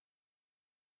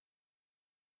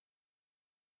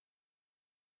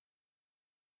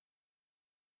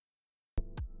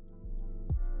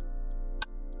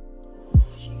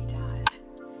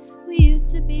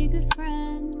used to be good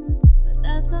friends, but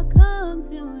that's all come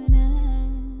to an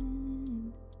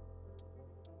end.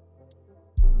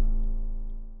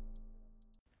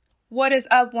 What is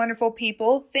up, wonderful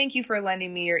people? Thank you for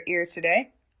lending me your ears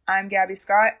today. I'm Gabby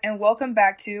Scott, and welcome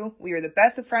back to We Were the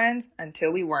Best of Friends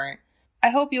Until We Weren't. I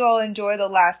hope you all enjoyed the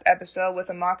last episode with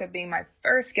Amaka being my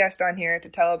first guest on here to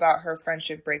tell about her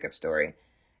friendship breakup story.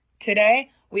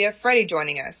 Today, we have Freddie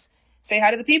joining us. Say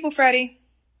hi to the people, Freddie.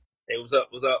 Hey, what's up?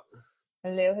 What's up?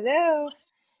 Hello, hello.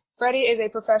 Freddie is a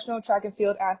professional track and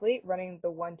field athlete running the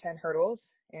 110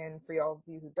 hurdles. And for y'all of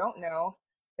you who don't know,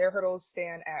 their hurdles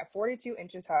stand at 42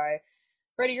 inches high.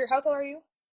 Freddie, how tall are you?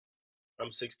 I'm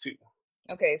 6'2".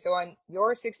 Okay, so on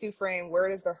your 6'2" frame,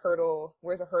 where's the hurdle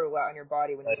at on your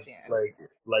body when you Like, stand? like,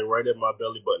 like right at my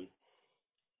belly button.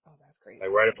 Oh, that's crazy.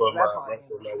 Like right Okay, so above that's my, why right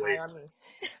above my waist.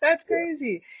 that's Yeah.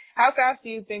 crazy. How fast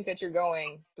do you think that you're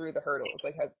going through the hurdles?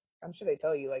 I'm sure they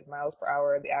tell you like miles per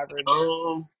hour, the average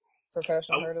Um,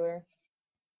 professional I'm, hurdler.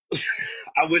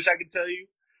 I wish I could tell you.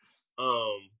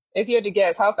 If you had to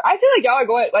guess, I feel like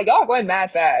y'all are going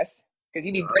mad fast because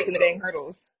you be I don't breaking the dang know.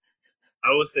 hurdles.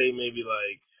 I would say maybe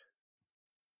like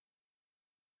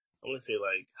I want to say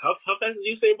like how fast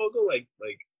is Usain Bolt go? Like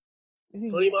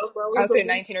 20 miles per hour I or would say something?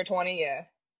 19 or 20, yeah.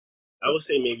 I So would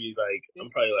say maybe like I'm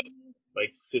probably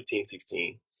like 15,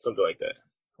 16, something like that.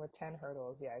 with 10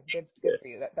 hurdles, yeah, good Yeah. for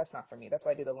you. That's not for me. That's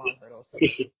why I do the long hurdles.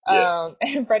 Yeah.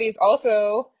 And Freddie's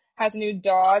also has a new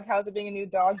dog. How's it being a new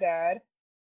dog dad?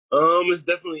 It's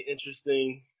definitely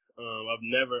interesting. I've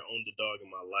never owned a dog in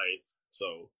my life,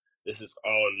 so this is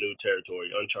all new territory,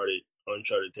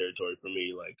 uncharted territory for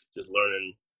me. Like just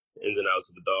learning the ins and outs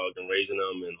of the dog and raising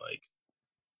them, and like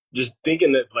just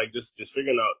thinking that like just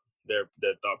figuring out their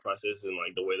thought process and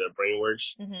like the way their brain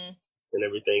works Hmm. and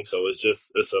everything. So it's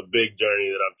a big journey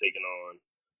that I've taken on,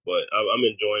 but I'm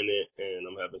enjoying it and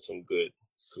I'm having some good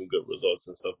results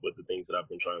and stuff with the things that I've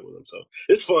been trying with them. So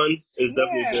it's fun. It's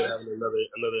definitely good Yeah, having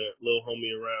another little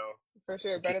homie around for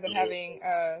sure. to keep Better than me. having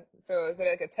so is it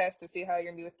like a test to see how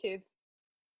you're gonna be with kids?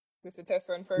 This a test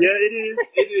run Yeah, first? it is.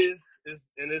 It is.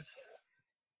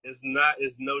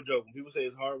 It's no joke. When people say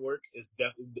it's hard work, it's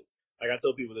definitely like I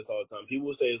tell people this all the time.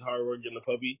 People say it's hard work getting a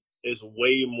puppy. It's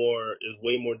way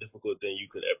more difficult than you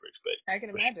could ever expect. I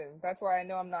can For sure. imagine. That's why I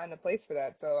know I'm not in a place for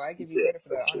that. So I give you Yeah, credit for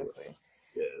for that, sure. honestly.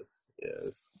 Yeah,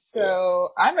 yes, yeah. So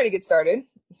I'm ready to get started.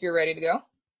 If you're ready to go,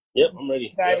 Yep, I'm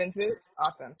ready. dive Yep. into this.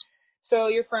 Awesome. So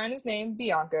your friend is named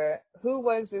Bianca. Who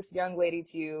was this young lady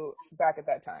to you back at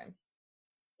that time?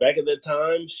 Back at that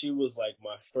time, she was like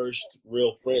my first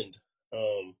real friend.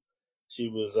 Um, she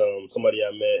was somebody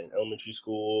I met in elementary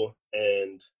school,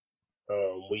 and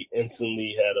we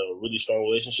instantly had a really strong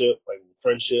relationship, like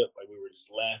friendship. Like we were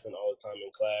just laughing all the time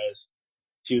in class.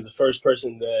 She was the first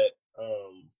person that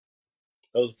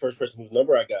was the first person whose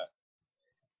number I got,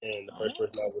 and the first Oh,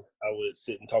 person I would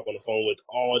sit and talk on the phone with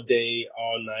all day,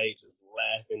 all night, just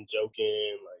laughing,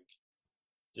 joking, like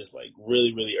just like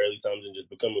really, really early times and just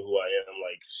becoming who I am.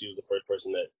 Like she was the first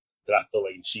person that I feel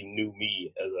like she knew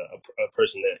me as a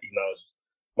person that acknowledged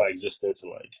my existence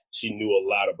and like she knew a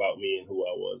lot about me and who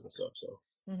I was and stuff. So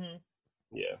mm-hmm.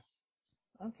 yeah,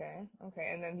 Okay,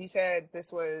 okay. And then you said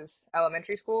this was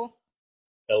elementary school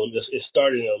it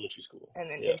started in elementary school. and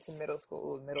then Yeah, into middle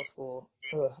school. Ooh, middle school.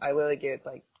 Ugh, I really get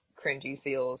like cringy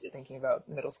feels yeah, thinking about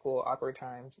middle school awkward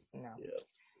times. No.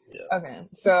 yeah, yeah. Okay,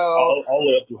 so All the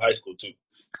way up through high school too.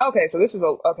 so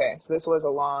this was a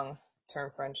long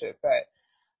term friendship, but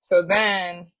so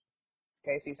then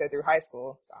okay, so you said through high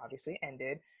school, so obviously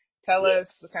ended. Tell Yeah.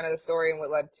 us kind of the story and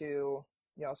what led to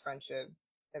y'all's friendship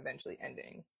eventually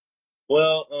ending.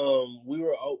 Well,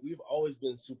 we've always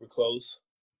been super close.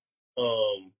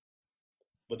 Um,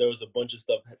 but there was a bunch of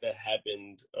stuff that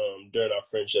happened during our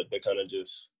friendship that kind of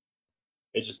just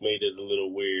made it a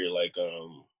little weird. Like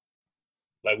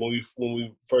when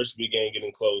we first began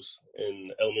getting close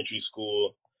in elementary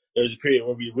school, there was a period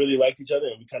where we really liked each other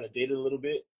and we kind of dated a little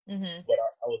bit. Mm-hmm. But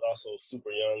I was also super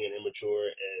young and immature,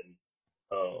 and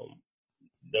um,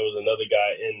 there was another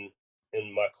guy in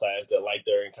my class that liked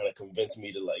her and kind of convinced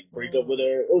me to like break up with Mm.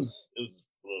 her. It was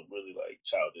really like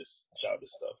childish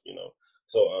stuff.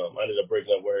 So I ended up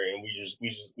breaking up with her, and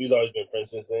we've always been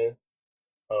friends since then.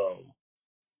 Um,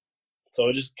 so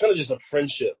it just kind of just a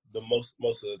friendship the most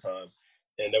of the time,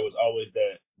 and there was always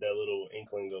that little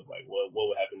inkling of like what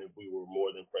would happen if we were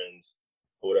more than friends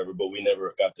or whatever. But we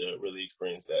never got to really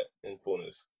experience that in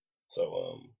fullness.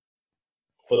 So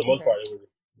for the most Okay. part, it was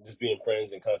just being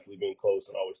friends and constantly being close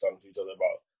and always talking to each other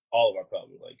about all of our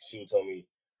problems. Like she would tell me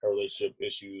her relationship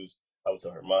issues, I would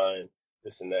tell her mine,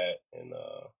 this and that, and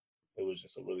it was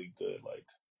just a really good like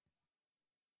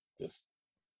just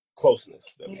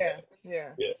closeness that we Yeah, had.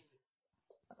 yeah. Yeah,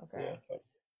 Okay. yeah.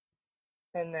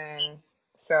 And then,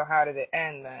 so how did it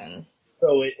end then?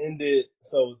 So it ended.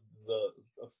 So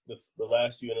the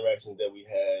last few interactions that we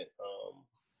had,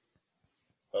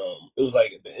 it was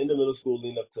like at the end of middle school,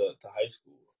 leading up to high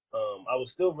school. I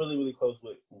was still really really close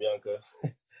with Bianca,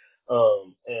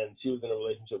 and she was in a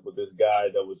relationship with this guy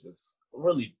that was just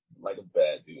really like a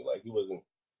bad dude. Like he wasn't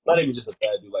not even just a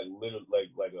bad dude, like literally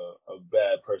like a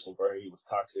bad person for her. He was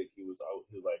toxic. He was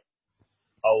like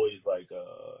always like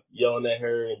yelling at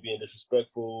her and being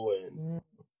disrespectful, and Mm.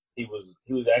 he was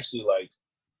actually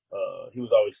he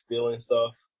was always stealing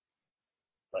stuff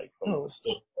like from the Oh,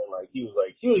 store. And, like he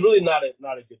was really not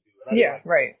a good dude, and I didn't yeah, like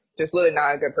him. right. Just literally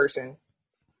not a good person.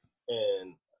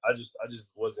 And I just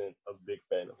wasn't a big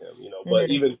fan of him, you know. But Hmm.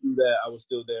 even through that, I was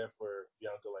still there for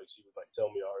Bianca. Like she would like tell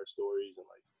me all her stories and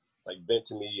like vent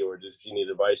to me, or just if she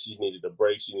needed advice, she needed a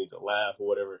break, she needed to laugh or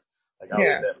whatever. Like I was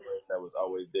Yeah. that friend that was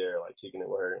always there, like kicking it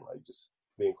with her and like just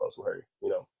being close with her, you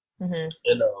know. Hmm.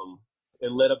 And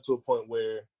it led up to a point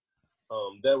where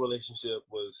that relationship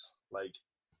was like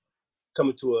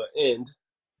coming to an end,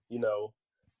 you know,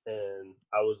 and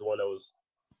I was the one that was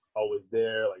always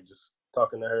there, like just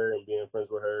talking to her and being friends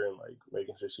with her and like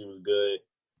making sure she was good.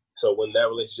 So when that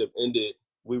relationship ended,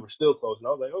 we were still close, and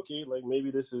I was like, okay, like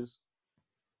maybe this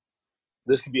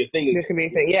could be a thing This again, could be a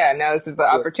you know? thing. Yeah, now this is the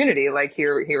Yeah. opportunity. Like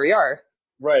here we are.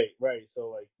 Right, right. So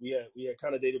like we had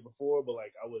kind of dated before, but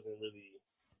like I wasn't really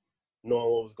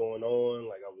knowing what was going on.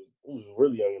 Like I was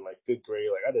really young in like fifth grade.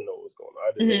 Like I didn't know what was going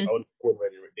on. Hmm. I wasn't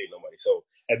ready to date nobody. So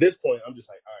at this point, I'm just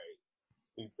like, all right,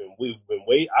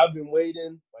 I've been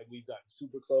waiting. Like we've gotten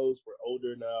super close. We're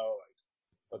older now. Like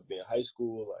I've been in high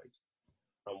school. Like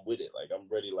I'm with it. Like I'm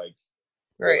ready. Like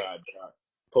then Right. I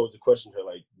posed the question to her,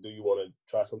 like, do you want to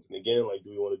try something again? Like,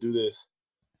 do we want to do this?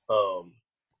 Um,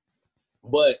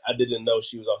 but I didn't know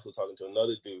she was also talking to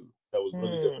another dude that was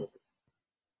really Mm. different.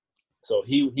 So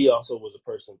he also was a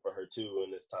person for her too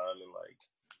in this time, and like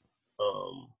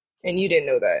And you didn't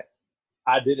know that.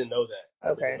 I didn't know that. I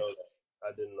didn't Okay. know that.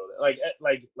 I didn't know that.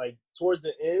 Like towards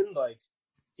the end, like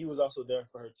he was also there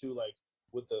for her too. Like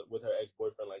with her ex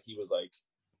boyfriend, like he was like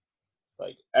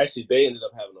actually they ended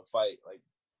up having a fight. Like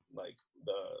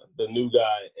the new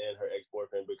guy and her ex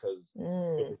boyfriend because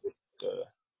it Mm. was just,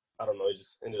 I don't know. It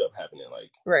just ended up happening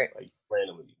Right. like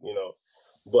randomly, you know.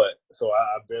 But so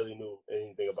I barely knew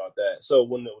anything about that. So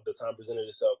when the time presented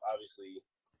itself, obviously,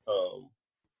 um,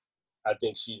 I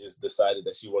think she just decided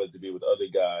that she wanted to be with the other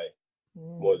guy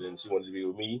more Mm. than she wanted to be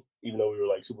with me, even though we were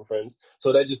like super friends.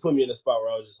 So that just put me in a spot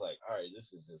where I was just like, all right,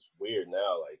 this is just weird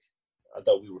now. Like I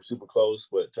thought we were super close,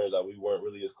 but it turns out we weren't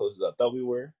really as close as I thought we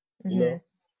were, you Hmm. know?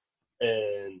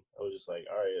 And I was just like,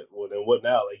 all right, well then what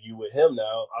now? Like you with him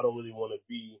now, I don't really want to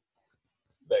be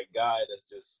that guy that's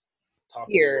just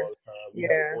talking to you all Here. the time. We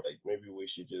have a Yeah. boy, like maybe we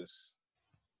should just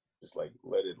like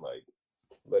let it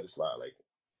slide. Like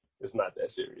it's not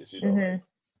that serious, you know. Like Hmm.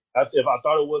 if I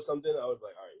thought it was something, I was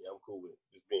like, all right, yeah, I'm cool with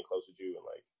just being close with you and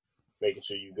like making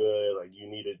sure you good. Like you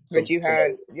needed But you somebody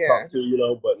had, to yeah. talk to, you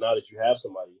know. But now that you have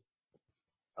somebody,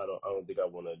 I don't think I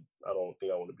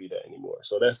want to be that anymore.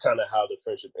 So that's kind of how the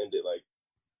friendship ended. Like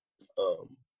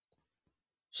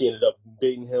she ended up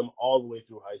dating him all the way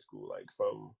through high school. Like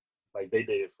from like they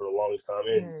dated for the longest time.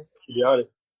 And Mm. to be honest,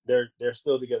 they're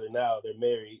still together now. They're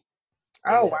married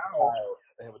and Oh, they have a wow. child.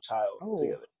 They have a child Oh,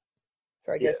 together.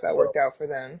 so I Yeah. guess that So worked out for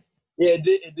them. yeah, it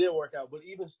did work out. But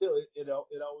even still, it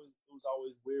was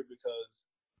always weird because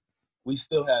we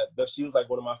still had she was like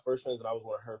one of my first friends and I was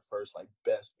one of her first like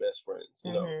best friends,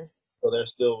 you know. Hmm. So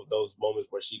there's still those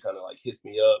moments where she kind of like hits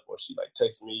me up or she like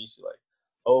texts me. She like,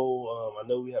 oh, I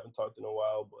know we haven't talked in a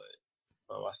while,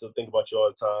 but I still think about you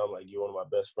all the time. Like you're one of my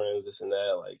best friends, this and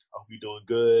that. Like I hope you're doing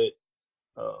good.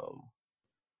 Um,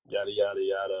 Yada yada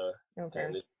yada, Okay.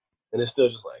 and it's still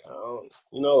just like I don't,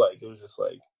 you know, like it was just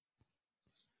like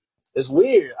it's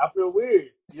weird. I feel weird,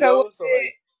 you So was know. So it,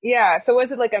 like, yeah, so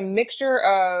was it like a mixture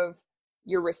of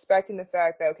you're respecting the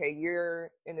fact that okay,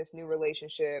 you're in this new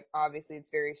relationship, obviously it's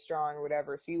very strong or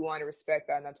whatever, so you want to respect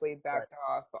that and that's why you right, backed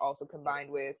off, but also right,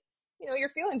 combined with, your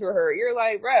feelings were hurt. You're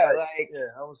like, bruh, right. like, Yeah,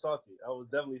 I was salty. I was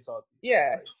definitely salty. Cause yeah.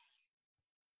 like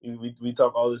we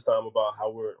talk all this time about how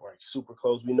we're like super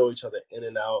close. We know each other in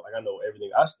and out. Like I know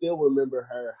everything. I still remember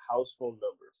her house phone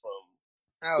number from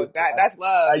Oh, fifth that grade. that's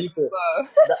I love. used to, Love.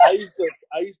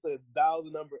 I used to dial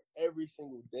the number every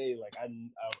single day. Like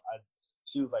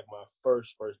she was like my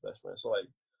first best friend. So like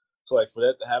for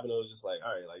that to happen, it was just like,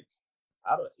 all right, like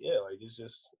I don't, yeah, like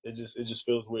it just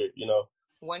feels weird, you know?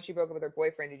 Once you broke up with her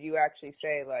boyfriend, did you actually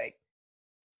say like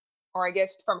or I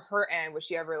guess from her end, was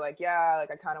she ever like, yeah,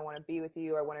 like I kind of want to be with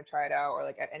you, I want to try it out, or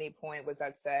like at any point was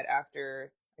that said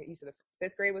after you said the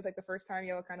fifth grade was like the first time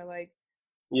y'all kind of like,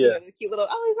 Yeah, the cute little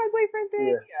oh he's my boyfriend thing,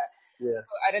 yeah, yeah. yeah.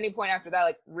 So at any point after that,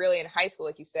 like really in high school,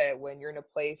 like you said, when you're in a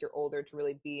place you're older to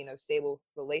really be in a stable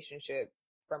relationship,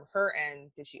 from her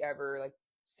end, did she ever like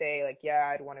say like,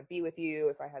 yeah, I'd want to be with you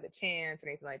if I had the chance or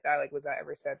anything like that? Like was that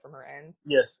ever said from her end?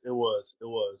 Yes, it was,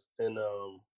 and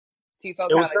So you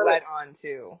felt it kind was of like kind of led on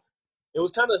to, it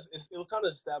was kind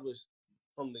of established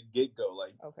from the get go.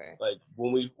 okay. Like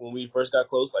when we first got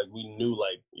close, like we knew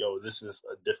like yo, this is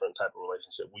a different type of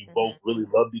relationship. We both Mhm. really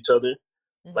loved each other,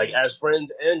 like Mhm. as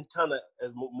friends and kind of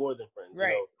as more than friends. You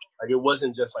Right. know, like it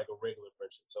wasn't just like a regular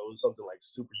friendship. So it was something like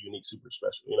super unique, super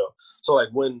special. You know, so like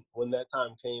when that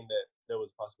time came that there was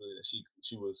a possibility that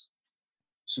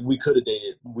we could have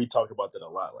dated. We talked about that a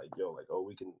lot. Like yo, like oh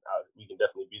we can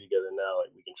definitely be together now.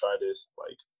 Like we can try this.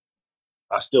 Like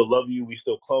I still love you. We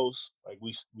still close. Like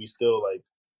we still like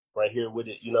right here with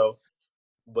it, you know.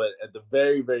 But at the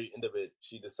very end of it,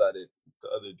 she decided the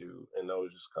other dude, and I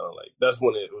was just kind of like, that's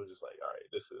when it was just like, all right,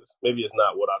 this is maybe it's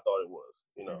not what I thought it was,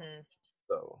 you know. Mhm.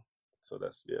 So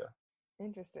that's yeah,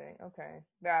 Interesting. Okay.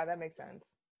 Yeah, that makes sense.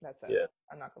 That yeah, sense.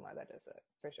 I'm not gonna lie, that does it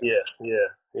for sure.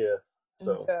 yeah.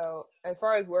 And So so, as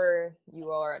far as where you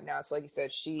are at now, so like you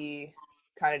said, she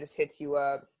kind of just hits you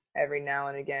up every now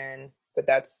and again, but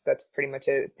that's pretty much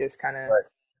it. Just kind of right,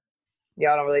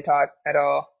 y'all don't really talk at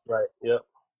all. right, yeah.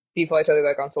 Do you follow each other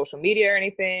like on social media or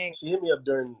anything? She hit me up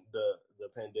during the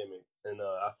pandemic, and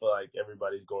I feel like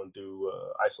everybody's going through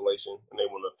isolation, and they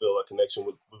want to feel a connection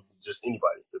with just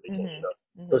anybody that they can, you Mhm. know.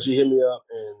 So Mhm. she hit me up,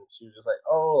 and she was just like,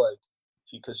 "Oh, like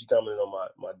because she commented on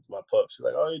my pup. She's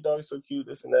like, "Oh, your dog's so cute,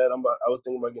 this and that." I was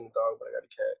thinking about getting a dog, but I got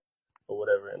a cat or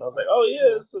whatever, and I was like, "Oh yeah,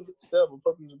 Cool. it's a big step. A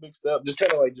puppy's a big step." Just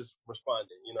kind of like just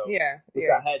responding, you know, Yeah. which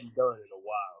Yeah. I hadn't done in a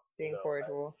while, you Being know.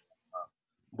 cordial.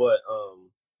 But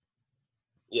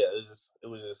yeah, it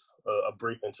was just a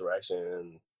brief interaction,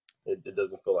 and it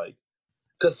doesn't feel like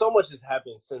because so much has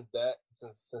happened since that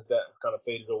kind of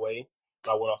faded away.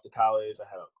 I went off to college. I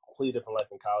had a completely different life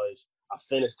in college. I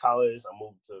finished college. I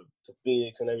moved to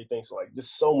Phoenix and everything. So like,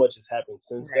 just so much has happened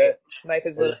since Right. that. Life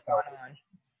has And literally gone on.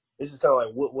 it's just kind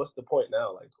of like, what's the point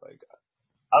now? Like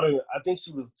I don't. Even, I think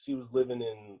she was living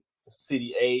in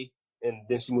city A, and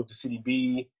then she moved to city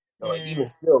B. And like even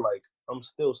Mm. still, like I'm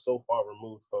still so far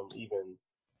removed from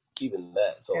even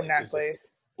that. So In like, that it's just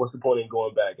place. what's the point in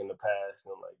going back in the past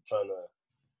and like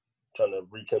trying to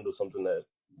rekindle something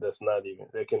that's not even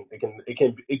it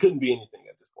couldn't be anything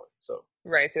at this point. So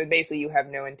Right. So basically, you have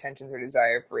no intentions or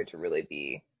desire for it to really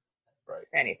be right,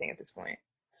 anything at this point.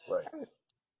 right.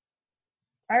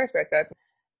 I respect that.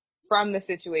 From the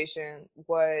situation,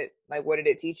 what did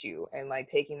it teach you? And like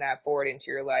taking that forward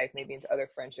into your life, maybe into other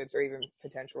friendships or even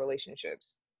potential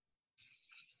relationships.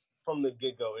 From the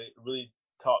get go, it really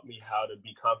taught me how to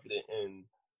be confident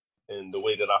in the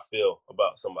way that I feel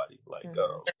about somebody. Like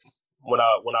Hmm. when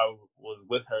I was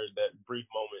with her, that brief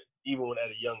moment, even when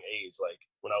at a young age, like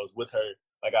when I was with her,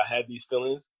 like I had these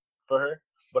feelings for her,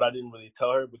 but I didn't really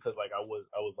tell her because like I was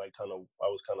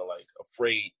kind of like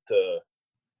afraid to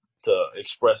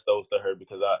express those to her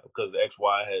because the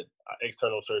XY had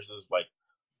external sources like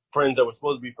friends that were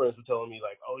supposed to be friends were telling me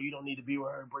like, oh, you don't need to be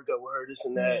with her, break up with her, this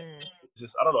and that. Mm,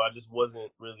 Just I don't know, I just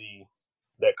wasn't really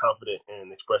that confident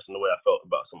in expressing the way I felt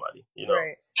about somebody, you know.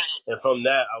 right. And from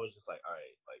that, I was just like, all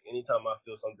right, like anytime I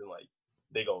feel something like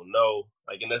they gonna know,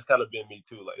 like, and that's kind of been me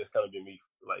too. Like, it's kind of been me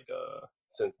like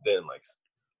since then. Like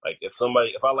if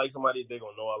I like somebody, they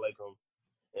gonna know I like them,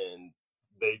 and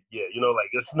they yeah, you know, like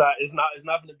it's not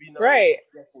gonna be no Right.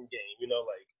 guessing game, you know.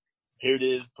 Like here it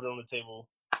is, put it on the table.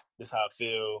 This is how I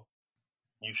feel.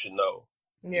 You should know,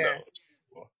 you know. Yeah.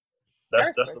 Well, I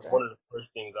that's respect one that. of the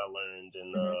first things I learned,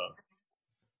 and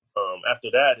Hmm. after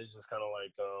that, it's just kind of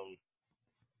like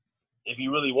if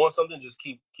you really want something, just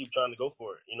keep trying to go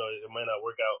for it. You know, it might not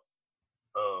work out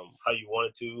how you want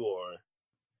it to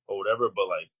or whatever, but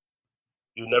like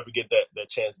you'll never get that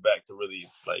chance back to really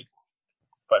like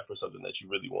fight for something that you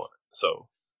really want. So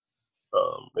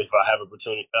if I have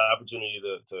opportunity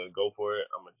to go for it,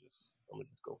 I'm gonna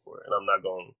just go for it, and I'm not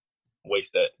gonna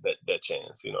waste that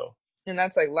chance. You know. And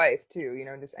that's like life too,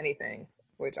 just anything.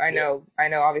 Which I Yeah. know, I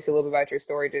know obviously a little bit about your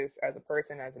story just as a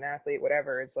person, as an athlete,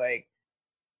 whatever. It's like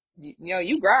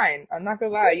you grind. I'm not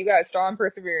gonna lie, you got strong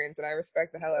perseverance, and I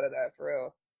respect the hell out of that for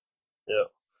real. Yeah.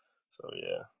 So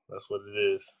yeah, that's what it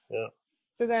is. Yeah.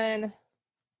 So then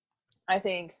I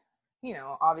think,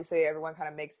 obviously everyone kind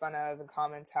of makes fun of and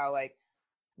comments how like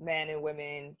men and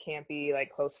women can't be like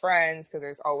close friends because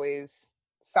there's always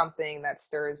something that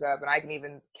stirs up. And I can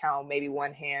even count maybe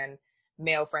one hand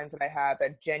male friends that I have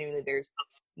that genuinely there's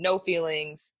no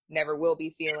feelings, never will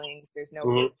be feelings. There's no Hmm.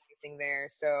 hidden anything there.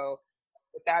 So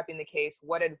with that being the case,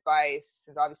 what advice,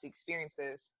 since obviously you experienced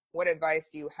this, what advice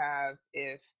do you have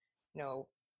if, you know,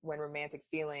 when romantic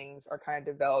feelings are kind of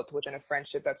developed within a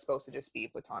friendship that's supposed to just be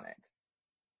platonic?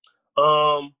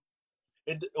 Um,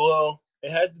 it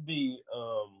has to be.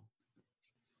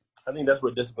 I think that's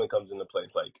where discipline comes into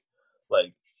place.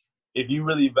 Like if you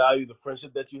really value the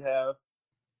friendship that you have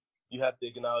to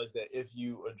acknowledge that if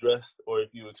you address or if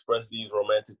you express these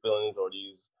romantic feelings or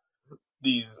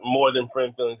these more than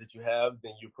friend feelings that you have,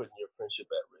 then you're putting your friendship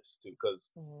at risk too. Because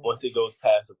Mm-hmm. once it goes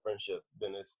past a friendship,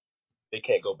 then it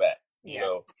can't go back. You Yeah.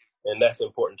 know, and that's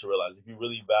important to realize. If you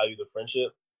really value the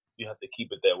friendship, you have to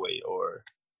keep it that way, or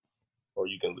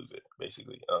you can lose it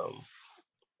basically.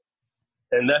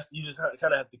 And that's you just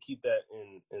kind of have to keep that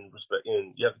in respect,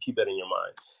 and you have to keep that in your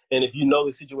mind. And if you know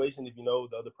the situation, if you know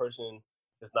the other person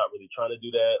is not really trying to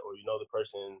do that, or you know the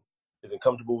person isn't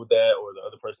comfortable with that, or the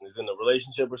other person is in a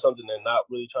relationship or something and not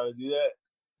really trying to do that,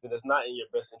 then it's not in your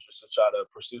best interest to try to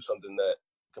pursue something that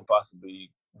can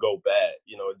possibly go bad.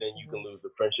 Then you can Mm-hmm. lose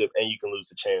the friendship and you can lose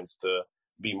the chance to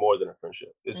be more than a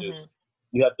friendship. It's Mm-hmm. just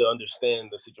you have to understand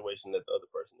the situation that the other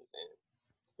person is in,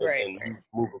 Right. and Right.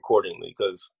 move accordingly,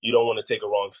 because you don't want to take a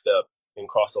wrong step and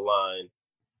cross a line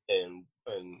and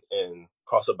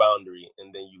cross a boundary,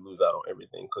 and then you lose out on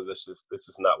everything, because it's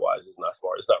just not wise, it's not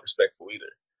smart, it's not respectful either.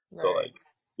 So Right. like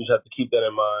you just have to keep that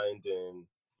in mind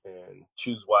and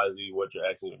choose wisely what your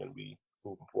actions are going to be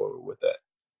moving forward with that.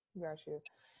 Got you.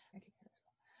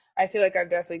 I feel like I've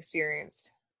definitely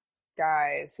experienced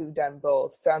guys who've done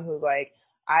both. Some who like,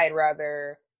 I'd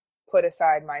rather put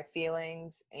aside my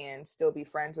feelings and still be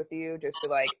friends with you just to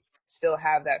like still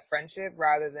have that friendship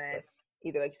rather than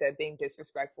either like you said being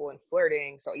disrespectful and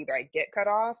flirting. So either I get cut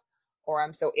off or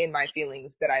I'm so in my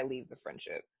feelings that I leave the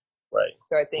friendship. Right.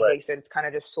 So I think like Right. you said, it's kind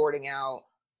of just sorting out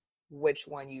which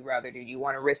one you rather do. You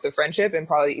want to risk the friendship and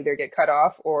probably either get cut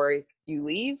off or you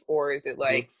leave, or is it Hmm.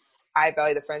 like I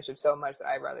value the friendship so much that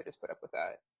I'd rather just put up with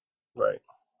that. Right.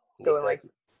 So in like,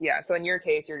 Exactly. yeah, so in your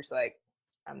case, you're just like,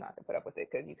 I'm not gonna put up with it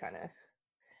because you kind of,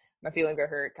 my feelings are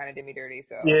hurt, kind of did me dirty.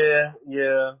 So Yeah.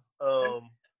 Yeah.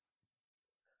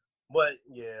 But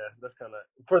yeah, that's kind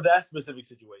of for that specific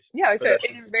situation. yeah, like I For said, that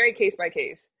it's specific very case situation. by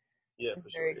case. Yeah, It's for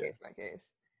sure. very Yeah. case by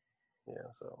case.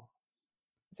 Yeah. So.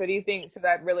 So do you think so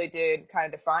that really did kind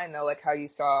of define though, like how you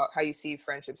see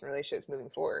friendships and relationships moving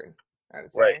forward? I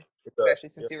would Right. say, It does. especially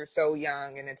since Yep. you were so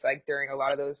young and it's like during a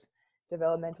lot of those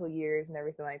developmental years and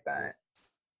everything like that.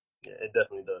 Yeah, it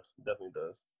definitely does. It definitely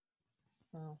does.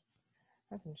 Oh,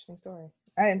 that's an interesting story.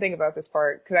 I didn't think about this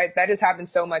part because that just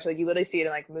happens so much. Like you literally see it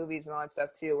in like movies and all that stuff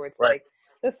too, where it's Right. like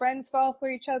the friends fall for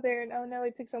each other and oh no,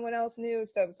 we pick someone else new and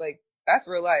stuff. It's like that's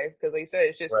real life because like you said,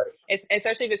 it's just Right. it's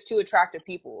especially if it's two attractive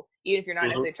people. Even if you're not Hmm.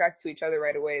 necessarily attracted to each other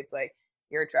right away, it's like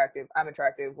you're attractive, I'm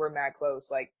attractive, we're mad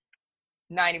close. Like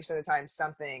 90% of the time,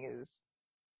 something is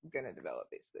gonna develop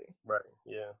basically. Right.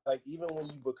 Yeah. Like even when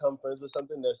you become friends with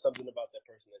something, there's something about that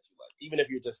person that you like, even if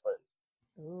you're just friends.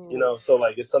 Ooh, So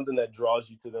like it's something that draws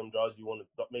you to them,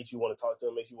 makes you want to talk to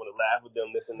them, makes you want to laugh with them,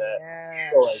 this and that.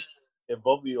 So yeah, like if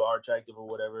both of you are attractive or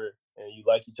whatever, and you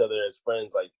like each other as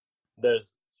friends, like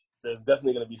there's there's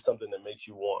definitely going to be something that makes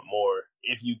you want more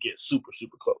if you get super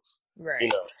super close. You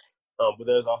right. know. But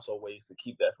there's also ways to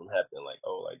keep that from happening. Like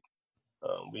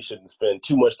we shouldn't spend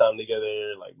too much time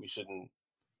together. Like we shouldn't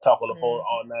talk on the phone Mhm.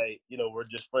 all night. We're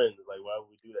just friends. Like why would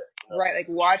we do that? Right, like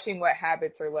watching what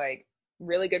habits are like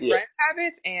really good Yeah. friends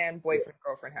habits and Yeah. boyfriend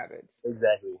girlfriend habits.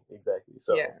 Exactly. Exactly. Yeah.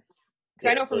 So Because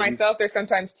I yeah. know for So you. myself, there's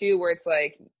sometimes too where it's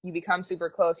like you become super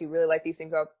close, you really like these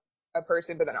things about a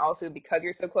person, but then also because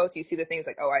you're so close, you see the things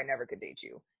like, oh, I never could date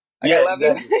you. Like I Yeah. love you.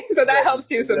 Exactly. So that Exactly. helps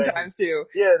too Exactly. sometimes too.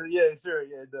 Yeah. Yeah. Sure.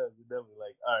 Yeah. It does. It definitely.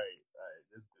 Like all right. All right.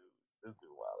 This dude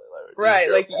wild. Like this Right.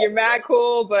 girl Like you're wild. mad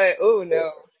cool, but oh Like,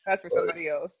 no, that's for or, somebody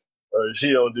else. or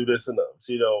she don't do this enough.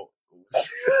 She don't.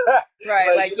 Right.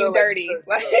 Like Like you like you dirty. dirty.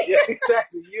 Like Bro. Yeah.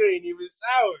 Exactly. You ain't even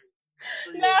showered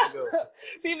no. 3 days ago.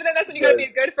 See, but then that's when you gotta be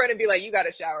But a good friend and be like, you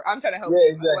gotta shower. I'm trying to help yeah.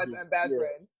 you. I Exactly. wasn't a bad Yeah.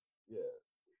 friend. Yeah.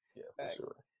 Yeah. For Facts.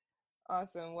 sure.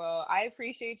 Awesome. Well, I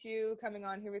appreciate you coming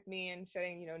on here with me and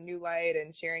shedding, new light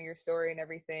and sharing your story and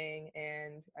everything.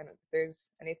 And I don't, if there's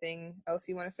anything else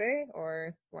you want to say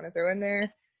or want to throw in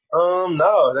there?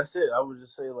 No, that's it. I would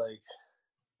just say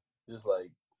just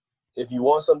like if you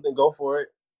want something, go for it.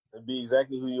 And be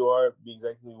exactly who you are. Be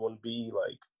exactly who you want to be.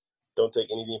 Like, don't take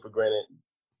anything for granted.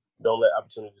 Don't let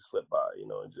opportunities slip by.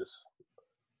 And just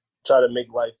try to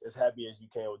make life as happy as you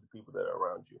can with the people that are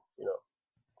around you.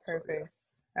 So yeah. Perfect.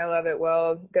 I love it.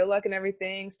 Well, good luck and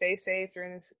everything. Stay safe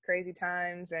during this crazy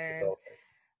times. And So,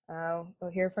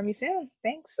 We'll hear from you soon.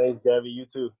 Thanks. Thanks, Gabby. You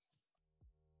too.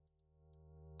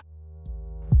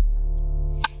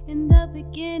 In the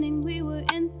beginning, we were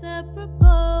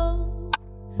inseparable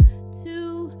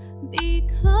to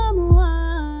become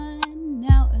one.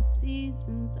 Now a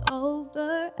season's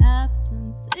over,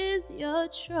 absence is your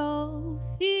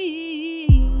trophy.